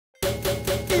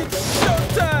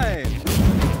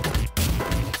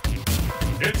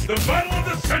the battle of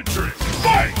the century!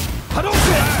 Fight!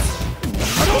 Hadouken!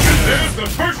 And there's the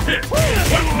first hit! What's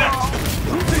next?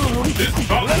 This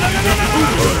bout will determine who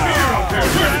will appear out there!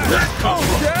 Where did that come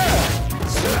from?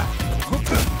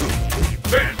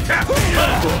 Fantastic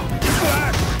combo!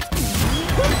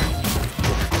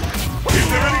 Is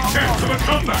there any chance of a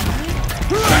comeback?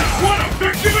 That's one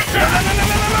effective attack!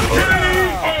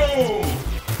 K.O.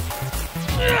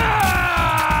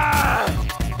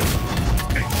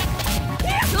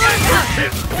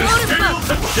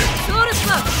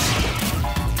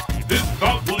 This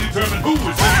bout will determine who is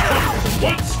victorious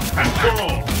once and for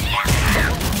all.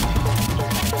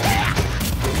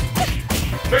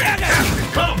 Fantastic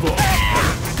combo!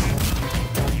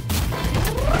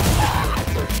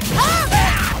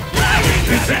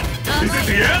 Is it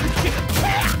the end?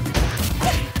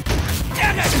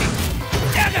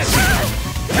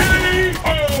 K.O.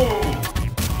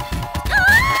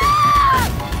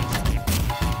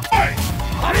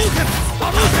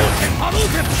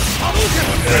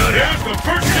 There's the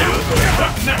first hit!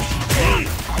 What's next?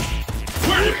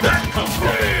 Where did that come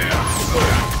from?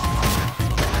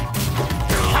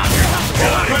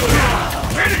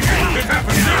 Anything can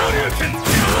happen now!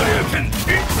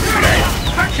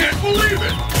 I can't believe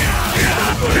it!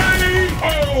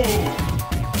 K.O.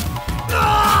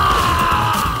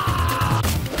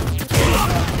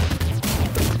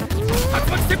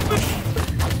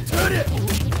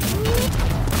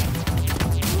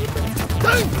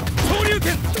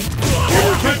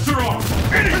 Defense are on!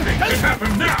 Anything can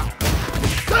happen now!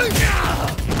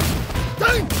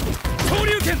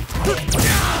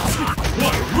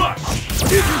 What a rush!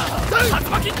 Out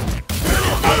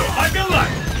like a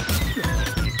light!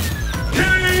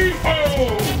 K.O.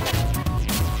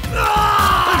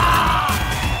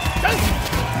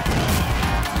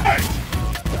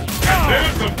 And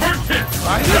there's the first hit!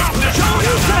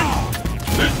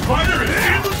 This fighter is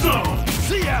in the zone!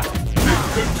 See ya! This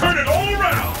could turn it all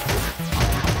around!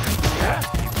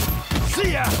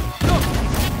 See ya!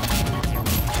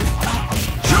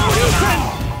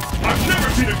 I've never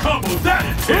seen a combo that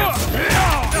intense!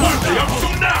 What are they up to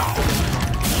now?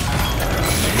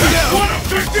 That's one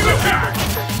effective attack!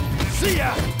 See ya!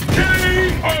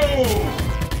 K.O.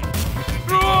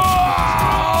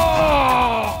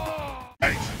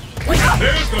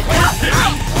 There's the first hit!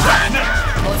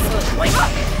 What's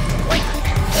next?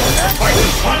 The fight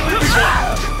is finally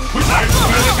begun! With I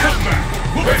smell a comeback!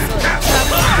 Fantastic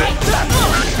combo!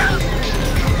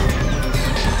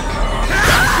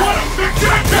 That's one effective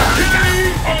attack!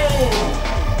 K.O.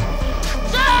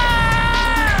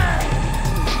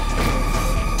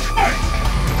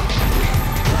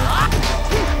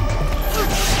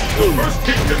 The first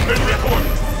hit has been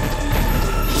recorded!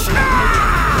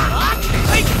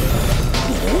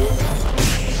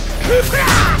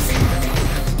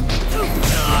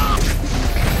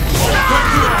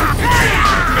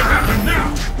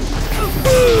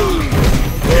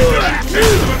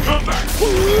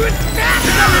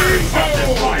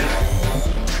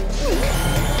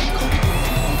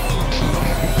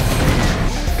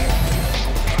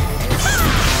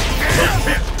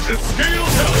 The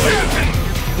scales have lifted!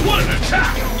 What an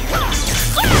attack!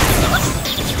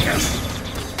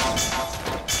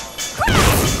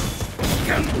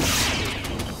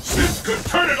 This could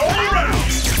turn it all around!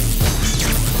 Is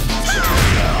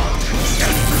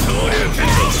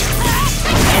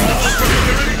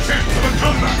there any chance of a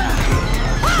comeback?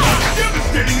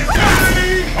 Devastating attack!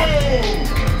 K.O.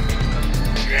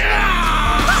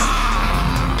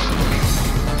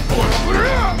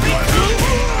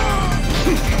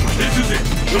 This is it!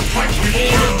 The fight we've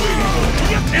all been waiting for!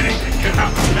 Anything can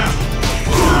happen now!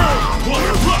 What a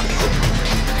rush!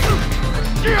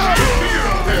 The fear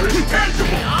out there is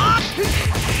tangible!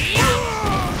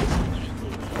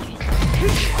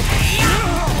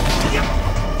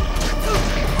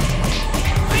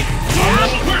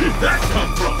 Where did that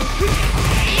come from?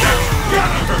 That's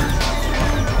gotta hurt!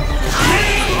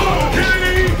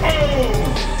 K.O.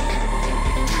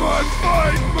 My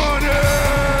fight money!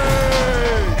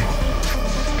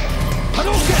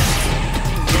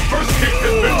 The first hit has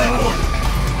been recorded!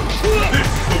 This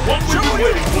is the one we've been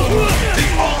waiting for! The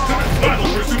ultimate battle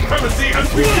for supremacy has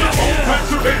begun! All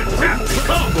types of fantastic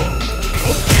combo!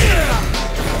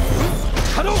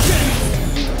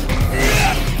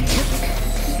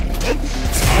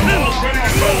 I'm almost ready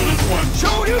to call this one!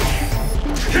 Show you!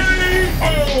 K.O.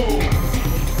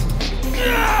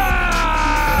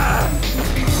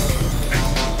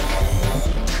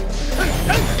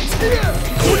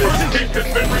 The first hit has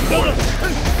been recorded!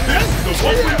 This is the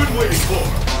one we've been waiting for!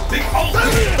 The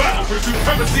ultimate battle for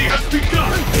supremacy has begun!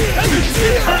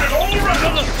 Turn it all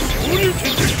around! Is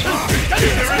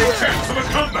there any chance of a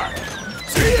comeback?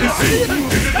 Is it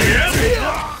the end?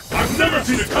 I've never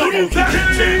seen a combo that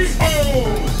intense!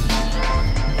 Oh!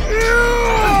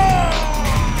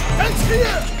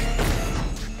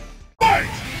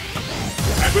 Fight!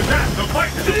 And with that, the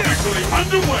fight is officially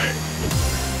underway!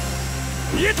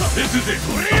 This is it!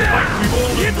 The fight we've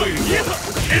all been waiting for!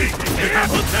 Anything can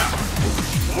happen now!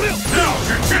 Now's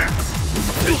your chance!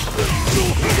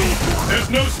 There's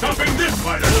no stopping this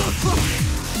fighter!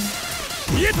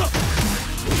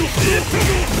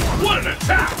 What an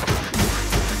attack!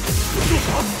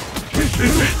 This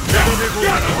is it! Now,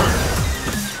 gotta hurt!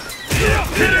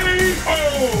 K.O.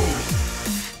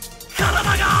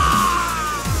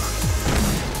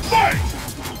 Fight!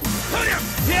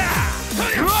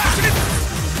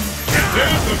 And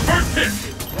there's the first hit!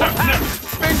 What's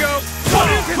next? Bingo! What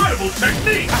incredible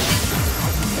technique!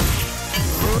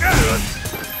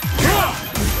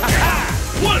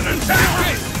 What an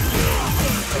attack!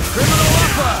 Criminal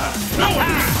upper! No one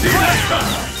can see that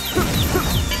coming!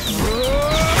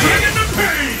 Bring in the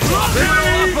pain! Criminal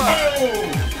upper!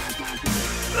 K.O.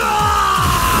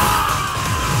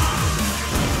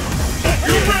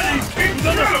 You ready?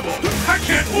 Incredible! I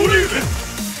can't believe it!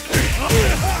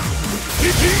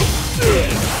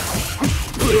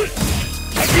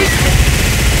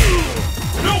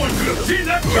 No one could have seen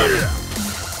that coming!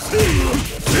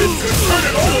 This could turn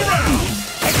it all around!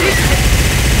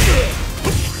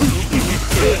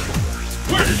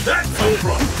 Where did that come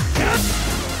from?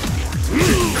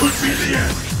 It could be the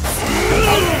end!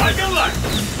 Out like a light!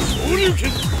 Here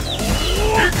comes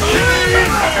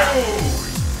K.O.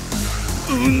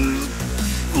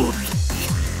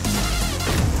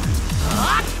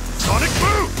 Sonic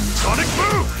boom! Sonic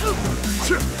boom!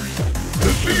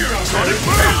 The fear of Sonic it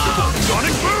boom! is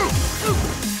Sonic boom!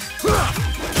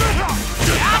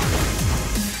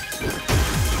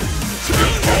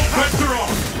 all bets are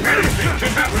off! Anything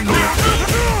can happen now!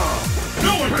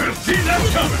 No one could have seen that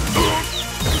coming!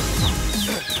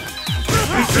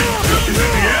 Is it the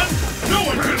end? No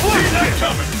one could have seen that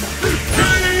coming!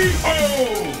 K.O.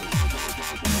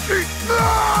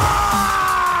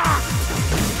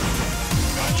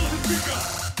 Battle has begun!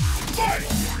 Fight!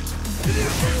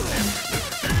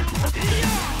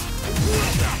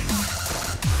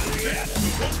 That's the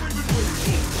one we've been waiting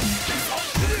for! The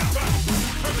ultimate battle!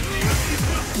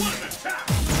 What an attack!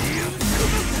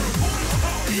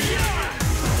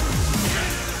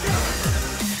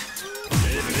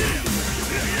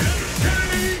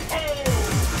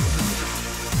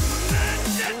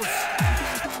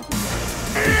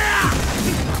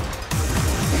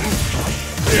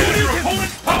 Your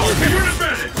opponent's power to your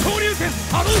advantage! This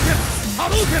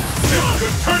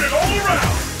could turn it all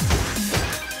around!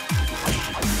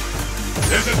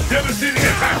 There's a devastating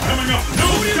attack coming up!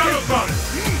 No doubt about it!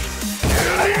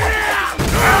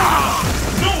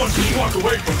 No one can walk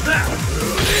away from that!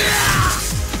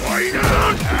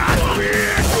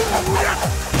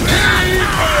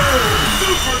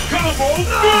 Super combo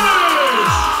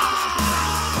finish!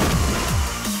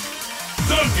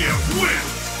 Zangief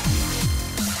wins!